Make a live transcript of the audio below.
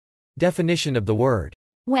Definition of the word.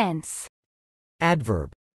 Whence.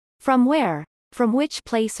 Adverb. From where, from which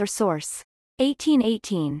place or source.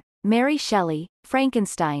 1818, Mary Shelley,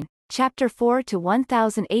 Frankenstein, Chapter 4 to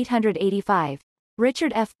 1885.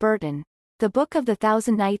 Richard F. Burton, The Book of the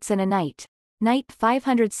Thousand Nights and a Night. Night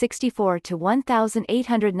 564 to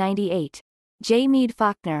 1898. J. Mead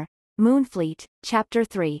Faulkner, Moonfleet, Chapter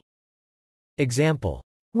 3. Example.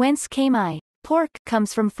 Whence came I? Pork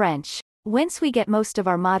comes from French, whence we get most of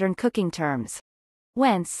our modern cooking terms.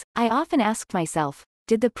 Whence, I often asked myself,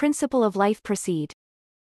 did the principle of life proceed?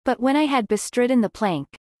 But when I had bestridden the plank,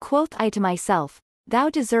 quoth I to myself,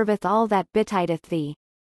 Thou deserveth all that betideth thee.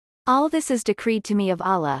 All this is decreed to me of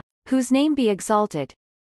Allah, whose name be exalted,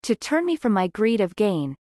 to turn me from my greed of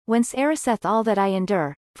gain, whence eraseth all that I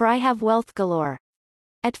endure, for I have wealth galore.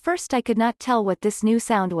 At first I could not tell what this new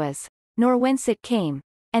sound was, nor whence it came,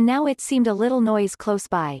 and now it seemed a little noise close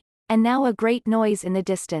by, and now a great noise in the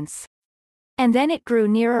distance. And then it grew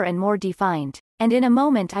nearer and more defined, and in a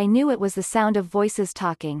moment I knew it was the sound of voices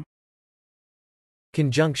talking.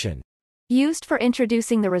 Conjunction. Used for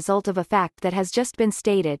introducing the result of a fact that has just been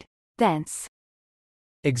stated. Thence.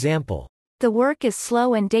 Example. The work is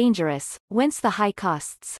slow and dangerous, whence the high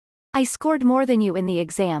costs. I scored more than you in the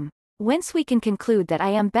exam, whence we can conclude that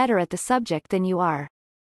I am better at the subject than you are.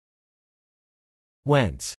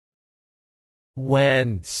 Whence.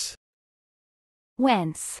 Whence.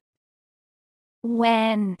 Whence.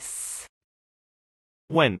 Whence.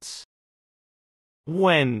 Whence.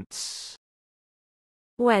 Whence.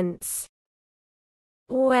 Whence.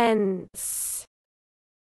 Whence.